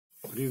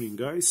evening,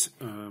 guys.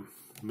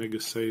 Mega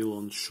sale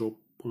on shop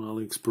on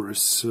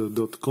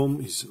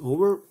Aliexpress.com is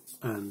over,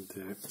 and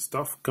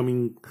stuff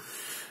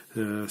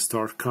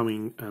start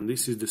coming. And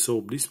this is the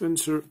soap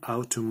dispenser,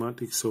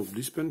 automatic soap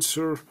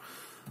dispenser.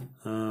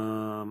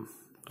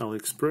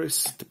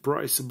 Aliexpress. The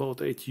price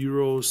about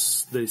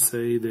 €8. They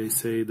say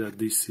that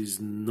this is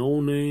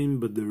no name,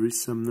 but there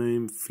is some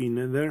name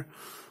Fine there.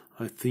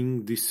 I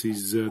think this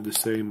is the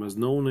same as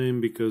no name,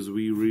 because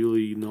we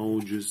really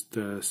know just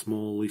a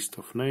small list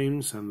of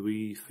names and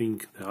we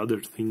think the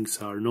other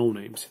things are no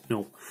names.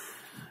 No,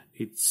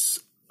 it's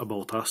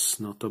about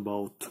us, not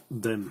about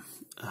them.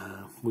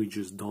 We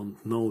just don't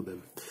know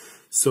them.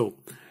 So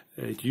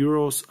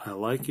 €8, I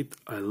like it,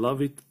 I love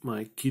it,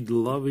 my kid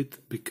love it,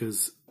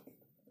 because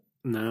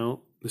now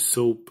the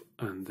soap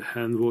and the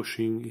hand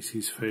washing is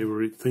his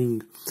favorite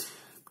thing.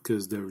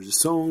 Because there is a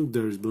song,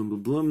 there is blum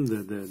blum blum,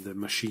 the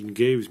machine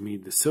gives me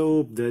the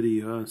soap,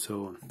 daddy, and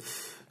so on.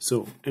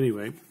 So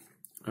anyway,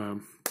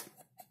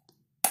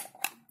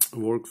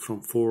 worked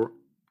from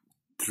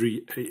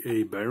 3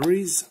 AA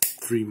batteries,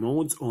 3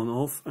 modes, on,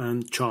 off,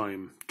 and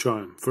chime.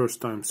 First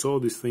time saw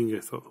this thing, I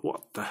thought,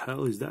 what the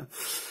hell is that?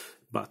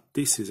 But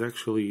this is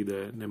actually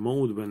the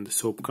mode when the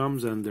soap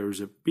comes and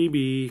there's a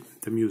BB,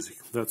 the music.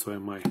 That's why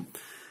my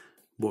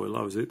boy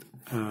loves it.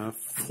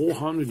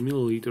 400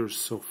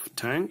 milliliters of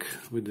tank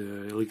with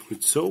the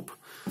liquid soap.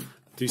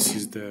 This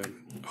is the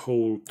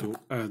hole to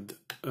add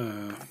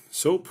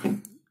soap.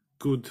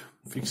 Good,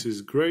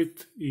 fixes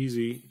great,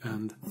 easy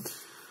and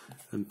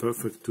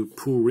perfect to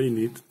pour in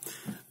it.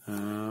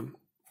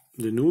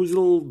 The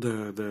nozzle,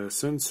 the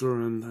sensor,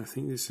 and I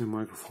think this is a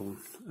microphone.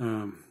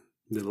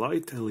 The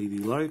light,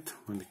 LED light,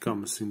 when it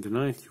comes in the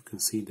night, you can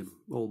see the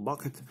whole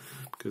bucket,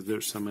 because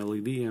there's some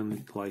LED and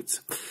it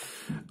lights.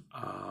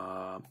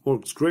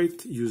 Works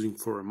great, using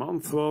for a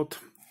month about.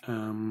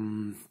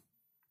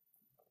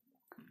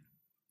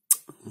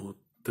 What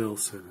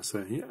else can I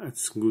say? Yeah,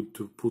 it's good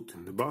to put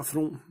in the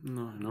bathroom.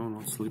 No,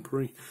 not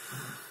slippery.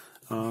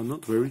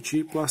 Not very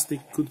cheap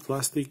plastic, good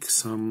plastic.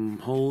 Some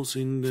holes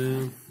in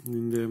the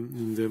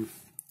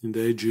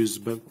edges,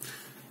 but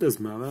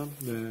doesn't matter.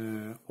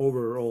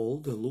 Overall,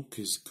 the look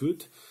is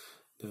good.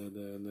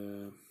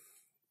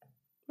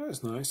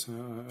 That's nice.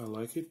 I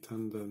like it,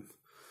 and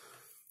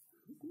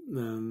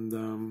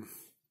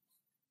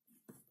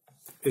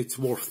it's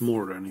worth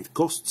more than it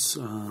costs.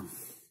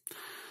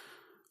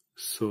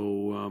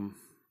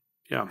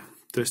 Yeah,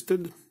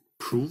 tested,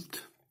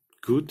 proved,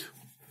 good.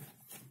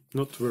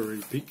 Not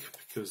very big,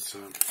 because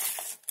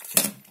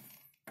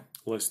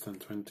less than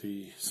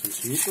 20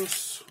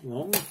 centimeters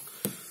long,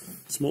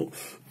 small.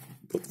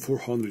 But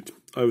 400,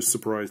 I was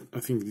surprised. I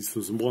think this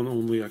was one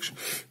only actually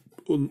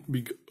on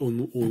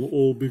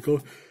all big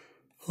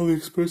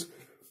Aliexpress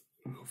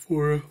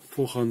for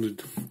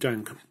 400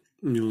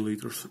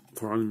 milliliters,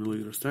 400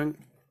 milliliters tank.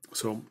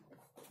 So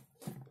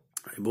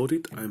I bought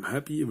it. I'm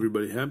happy.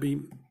 Everybody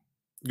happy.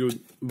 Good.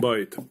 Buy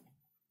it.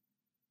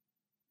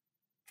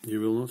 You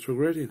will not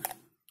regret it.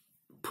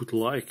 Put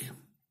like.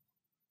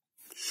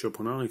 Shop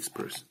on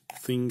Aliexpress.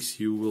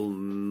 Things you will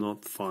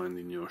not find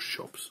in your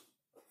shops.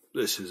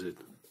 This is it.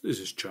 This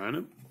is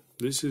China.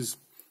 This is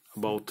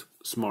about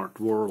smart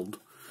world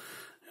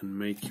and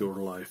make your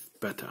life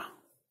better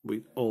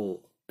with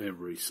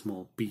every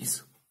small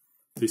piece.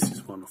 This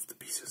is one of the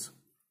pieces.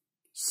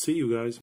 See you guys.